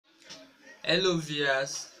Hello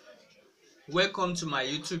viewers, welcome to my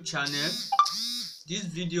YouTube channel. This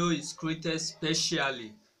video is created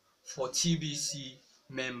specially for TBC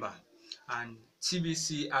member and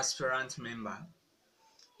TBC aspirant member.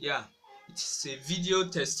 Yeah, it's a video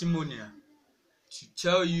testimonial to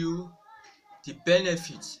tell you the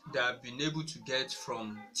benefits that I've been able to get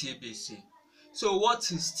from TBC. So what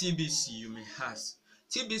is TBC, you may ask?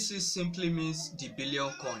 TBC simply means the billion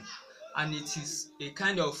coin, and it is a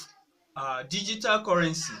kind of digital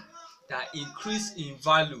currency that increase in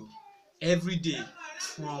value every day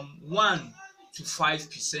from 1 to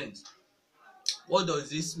 5%. What does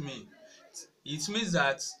this mean? It means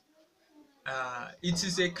that it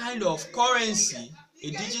is a kind of currency,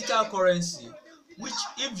 a digital currency, which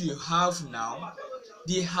if you have now,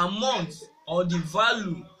 the amount or the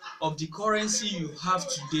value of the currency you have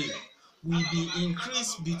today will be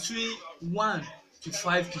increased between 1 to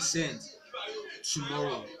 5%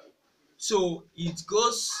 tomorrow. So it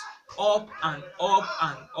goes up and up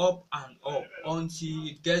and up and up until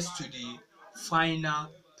it gets to the final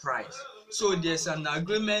price. So there's an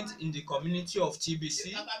agreement in the community of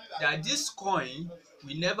TBC that this coin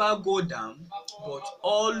will never go down but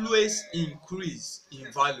always increase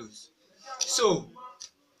in values. So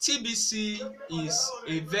TBC is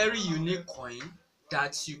a very unique coin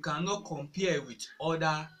that you cannot compare with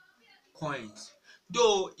other coins.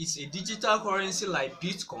 Though it's a digital currency like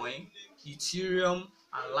Bitcoin, Ethereum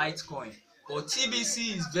and Litecoin, but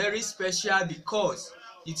TBC is very special because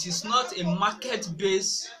it is not a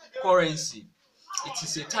market-based currency. It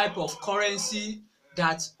is a type of currency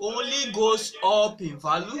that only goes up in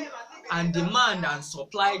value and demand and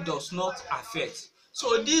supply does not affect.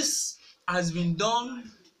 So this has been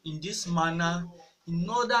done in this manner in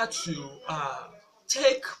order to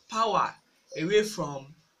take power away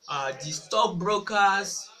from the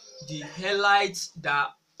stockbrokers, the elites that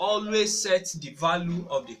always set the value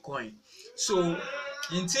of the coin. So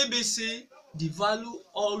in TBC, the value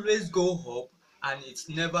always go up and it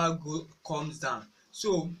never comes down.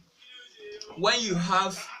 So when you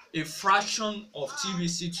have a fraction of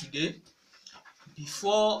TBC today,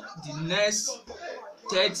 before the next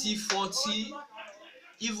 30, 40,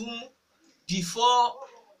 even before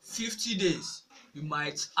 50 days, you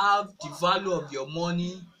might have the value of your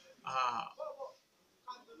money uh,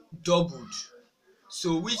 doubled.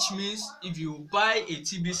 So which means if you buy a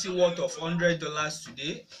TBC worth of $100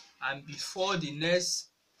 today, and before the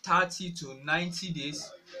next 30 to 90 days,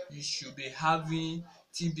 you should be having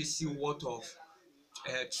TBC worth of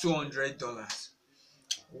 $200.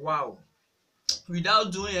 Wow.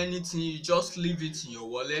 Without doing anything, you just leave it in your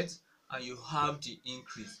wallet and you have the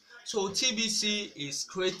increase. So TBC is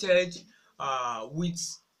created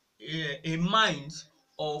with a mind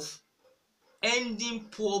of ending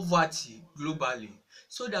poverty globally,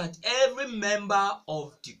 so that every member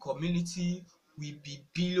of the community will be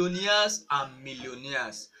billionaires and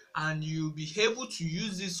millionaires, and you'll be able to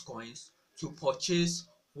use these coins to purchase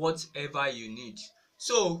whatever you need.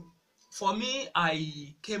 So for me,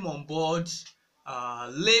 I came on board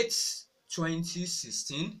late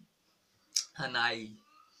 2016, and I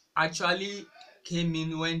actually came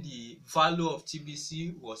in when the value of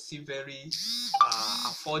TBC was still very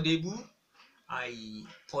affordable. I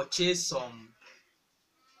purchased some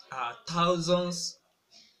thousands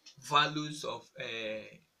values of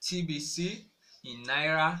TBC in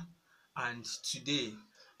naira, and today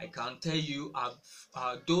I can tell you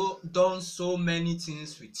I've done so many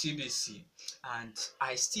things with TBC, and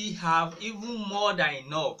I still have even more than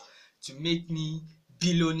enough to make me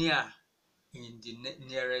billionaire in the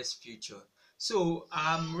nearest future. So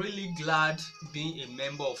I'm really glad being a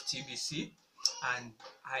member of TBC, and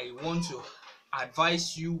I want to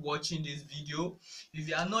advise you watching this video, if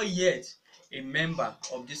you are not yet a member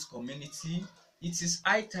of this community, it is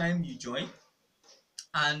high time you join.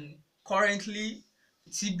 And currently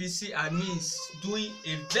TBC admin is doing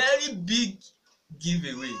a very big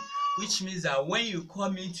giveaway, which means that when you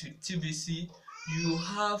come into TBC, you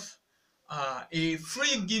have a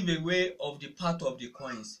free giveaway of the part of the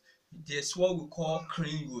coins. There's what we call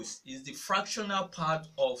Kringles. It's the fractional part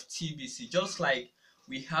of TBC. Just like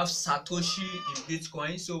we have Satoshi in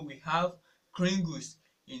Bitcoin, so we have Kringles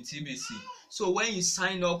in TBC. So when you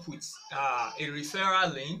sign up with a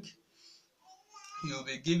referral link, you'll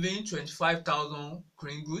be given 25,000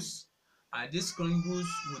 Kringles, and this Kringles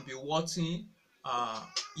will be worth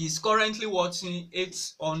is currently worth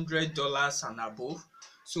 $800 and above.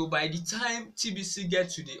 So by the time TBC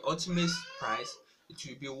gets to the ultimate price, it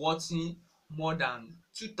will be worth more than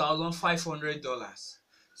 $2,500.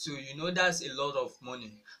 So you know that's a lot of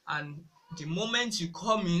money. And the moment you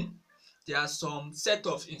come in, There are some set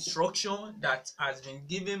of instruction that has been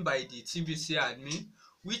given by the TBC admin,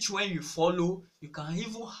 which when you follow, you can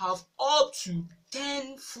even have up to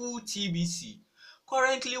 10 full TBC.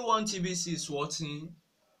 Currently, one TBC is worth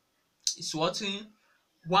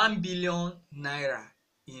 1 billion naira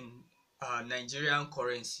in Nigerian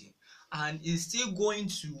currency, and is still going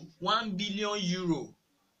to 1 billion euro.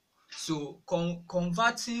 So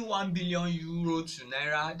converting 1 billion euro to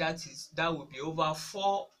naira, that will be over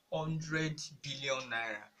 400 billion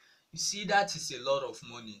naira. You see, that is a lot of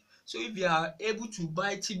money. So if you are able to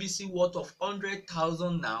buy TBC worth of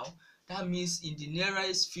 100,000 now, that means in the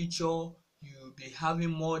nearest future you will be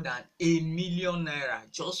having more than 1 million naira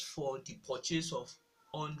just for the purchase of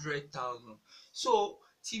 100,000. So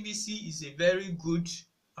TBC is a very good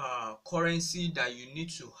currency that you need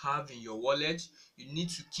to have in your wallet. You need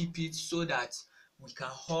to keep it so that we can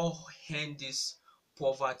all end this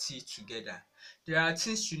poverty together. There are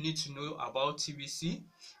things you need to know about TBC.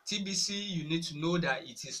 TBC, you need to know that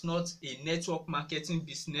it is not a network marketing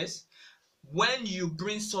business. When you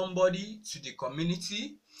bring somebody to the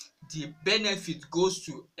community, the benefit goes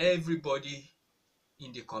to everybody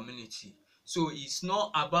in the community. So it's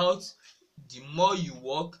not about the more you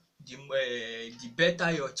work, the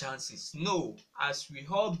better your chances. No, as we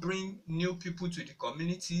all bring new people to the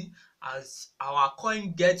community, as our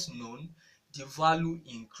coin gets known, the value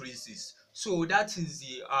increases. So that is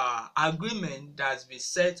the agreement that's been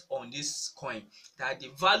set on this coin, that the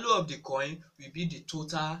value of the coin will be the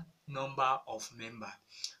total number of member.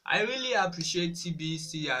 I really appreciate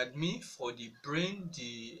TBC admin for the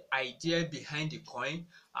idea behind the coin,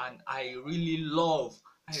 and I really love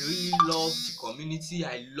the community.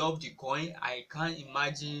 I love the coin. I can't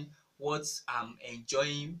imagine what I'm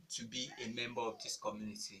enjoying to be a member of this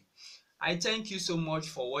community. I thank you so much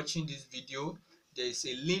for watching this video. There is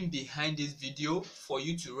a link behind this video for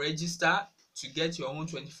you to register to get your own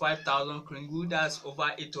 25,000 kringle. That's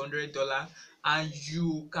over $800, and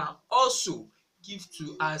you can also give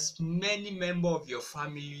to as many members of your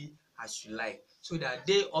family as you like, so that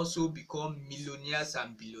they also become millionaires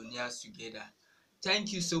and billionaires together.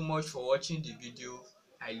 Thank you so much for watching the video.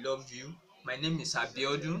 I love you. My name is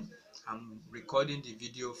Abiodun. I'm recording the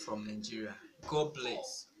video from Nigeria. God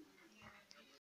bless.